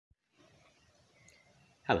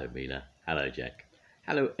Hello Mila, hello Jack,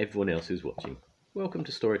 hello everyone else who's watching. Welcome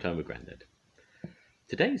to Storytime with Grandad.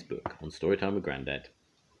 Today's book on Storytime with Grandad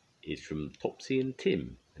is from Topsy and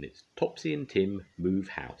Tim, and it's Topsy and Tim Move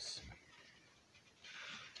House.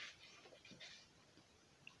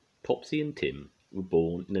 Topsy and Tim were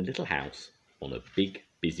born in a little house on a big,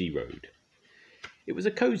 busy road. It was a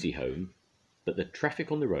cosy home, but the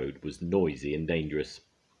traffic on the road was noisy and dangerous.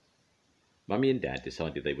 Mummy and Dad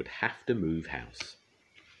decided they would have to move house.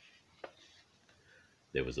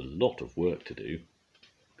 There was a lot of work to do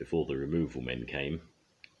before the removal men came.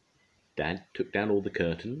 Dad took down all the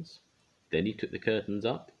curtains, then he took the curtains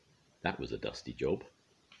up. That was a dusty job.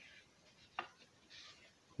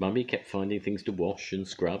 Mummy kept finding things to wash and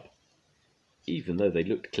scrub, even though they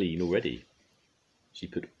looked clean already. She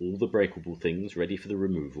put all the breakable things ready for the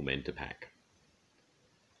removal men to pack.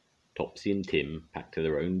 Topsy and Tim packed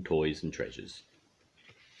their own toys and treasures.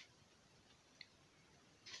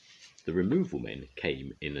 The removal men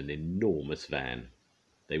came in an enormous van.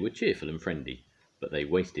 They were cheerful and friendly, but they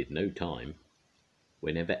wasted no time.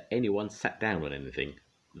 Whenever anyone sat down on anything,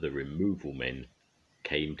 the removal men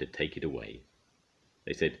came to take it away.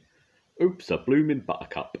 They said, "Oops, a bloomin'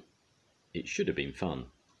 buttercup." It should have been fun,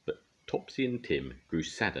 but Topsy and Tim grew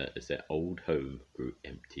sadder as their old home grew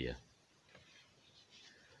emptier.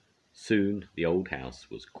 Soon the old house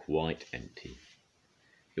was quite empty.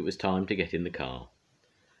 It was time to get in the car,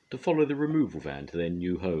 to follow the removal van to their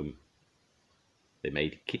new home. They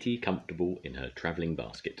made Kitty comfortable in her travelling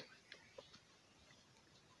basket.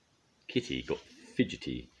 Kitty got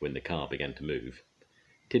fidgety when the car began to move.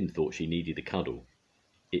 Tim thought she needed a cuddle.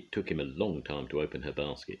 It took him a long time to open her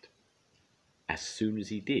basket. As soon as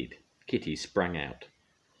he did, Kitty sprang out.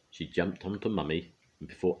 She jumped onto Mummy, and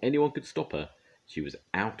before anyone could stop her, she was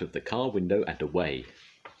out of the car window and away.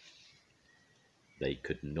 They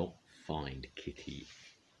could not find Kitty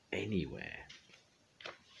anywhere.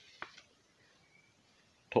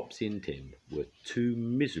 Topsy and Tim were too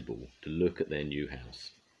miserable to look at their new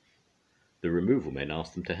house. The removal men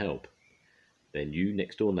asked them to help. Their new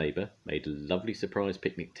next-door neighbour made a lovely surprise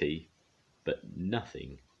picnic tea, but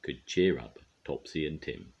nothing could cheer up Topsy and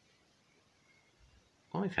Tim.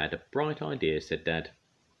 "I've had a bright idea," said Dad.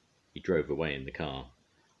 He drove away in the car.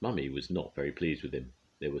 Mummy was not very pleased with him.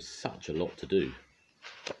 There was such a lot to do.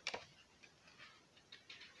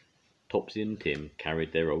 Topsy and Tim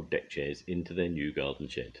carried their old deck chairs into their new garden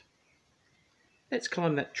shed. "Let's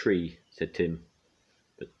climb that tree," said Tim.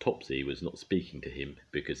 But Topsy was not speaking to him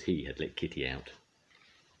because he had let Kitty out.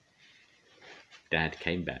 Dad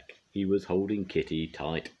came back. He was holding Kitty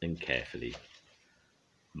tight and carefully.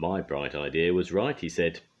 "My bright idea was right," he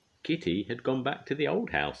said. "Kitty had gone back to the old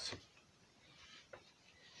house."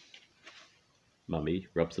 Mummy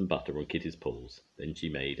rubbed some butter on Kitty's paws. Then she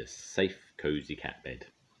made a safe, cosy cat bed.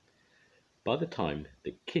 "By the time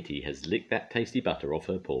that Kitty has licked that tasty butter off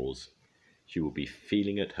her paws, she will be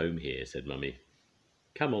feeling at home here," said Mummy.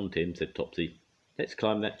 "Come on, Tim," said Topsy. "Let's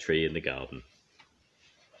climb that tree in the garden."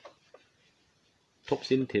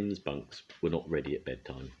 Topsy and Tim's bunks were not ready at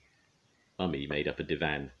bedtime. Mummy made up a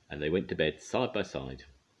divan, and they went to bed side by side.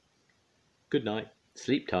 "Good night,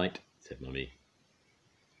 sleep tight," said Mummy.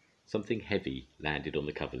 Something heavy landed on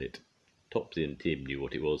the coverlet. Topsy and Tim knew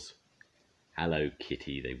what it was. "Hello,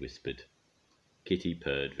 Kitty," they whispered. Kitty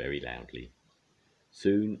purred very loudly.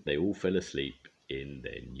 Soon they all fell asleep in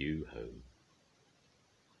their new home.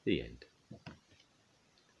 The end.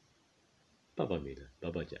 Bye-bye, Mila.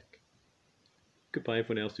 Bye-bye, Jack. Goodbye,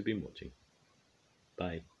 everyone else who's been watching.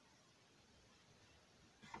 Bye.